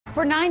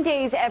For 9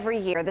 days every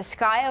year, the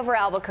sky over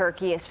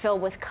Albuquerque is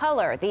filled with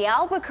color. The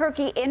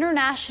Albuquerque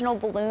International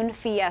Balloon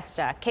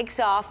Fiesta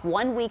kicks off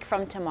 1 week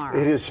from tomorrow.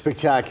 It is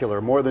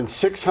spectacular. More than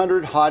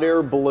 600 hot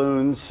air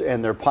balloons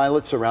and their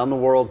pilots around the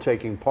world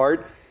taking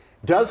part.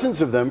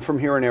 Dozens of them from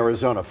here in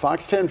Arizona.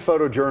 Fox 10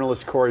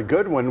 photojournalist Corey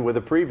Goodwin with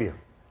a preview.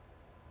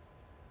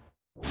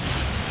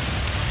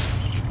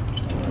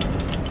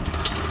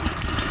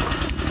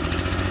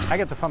 I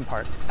get the fun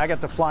part. I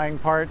get the flying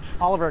part.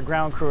 All of our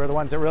ground crew are the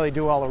ones that really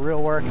do all the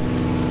real work.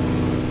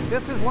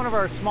 This is one of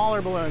our smaller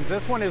balloons.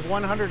 This one is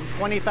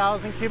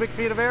 120,000 cubic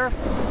feet of air.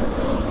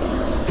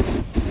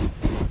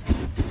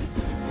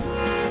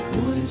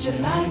 Would you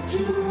like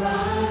to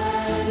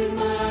ride in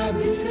my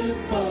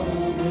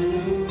beautiful balloon?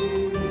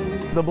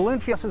 The Balloon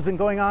Fiesta has been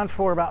going on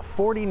for about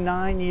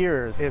 49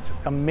 years. It's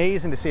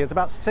amazing to see. It's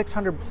about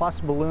 600 plus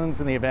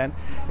balloons in the event.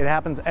 It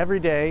happens every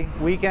day.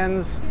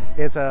 Weekends,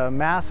 it's a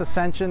mass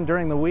ascension.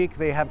 During the week,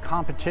 they have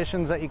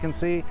competitions that you can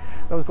see.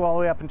 Those go all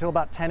the way up until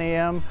about 10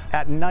 a.m.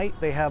 At night,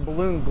 they have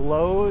balloon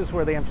glows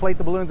where they inflate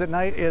the balloons at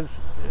night.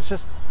 It's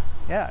just,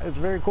 yeah, it's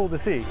very cool to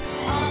see.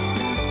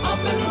 Up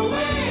and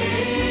away.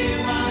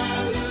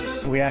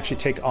 We actually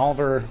take all of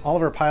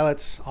our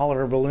pilots, all of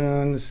our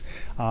balloons,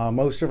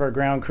 most of our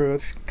ground crew.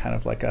 It's kind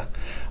of like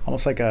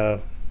almost like a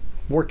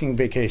working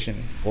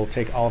vacation. We'll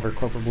take all of our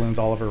corporate balloons,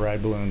 all of our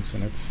ride balloons,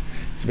 and it's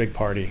a big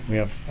party. We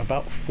have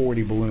about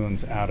 40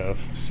 balloons out of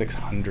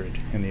 600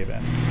 in the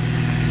event.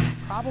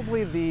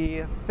 Probably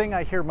the thing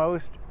I hear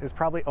most is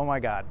probably, "Oh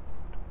my God,"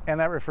 and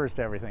that refers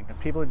to everything.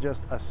 People are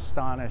just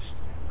astonished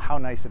how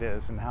nice it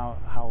is and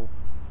how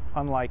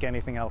unlike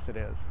anything else it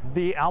is.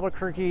 The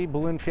Albuquerque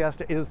Balloon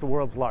Fiesta is the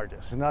world's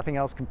largest. Nothing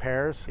else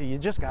compares. You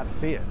just got to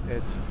see it.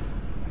 It's,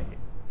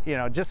 you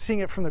know, just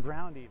seeing it from the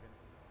ground even.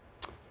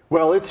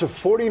 Well, it's a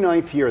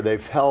 49th year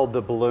they've held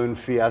the Balloon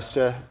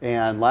Fiesta,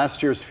 and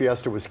last year's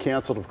Fiesta was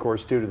canceled, of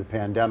course, due to the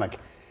pandemic.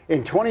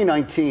 In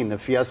 2019, the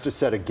Fiesta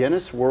set a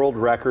Guinness World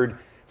Record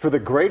for the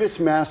greatest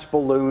mass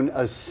balloon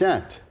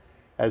ascent,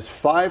 as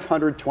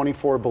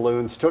 524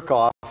 balloons took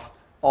off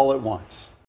all at once.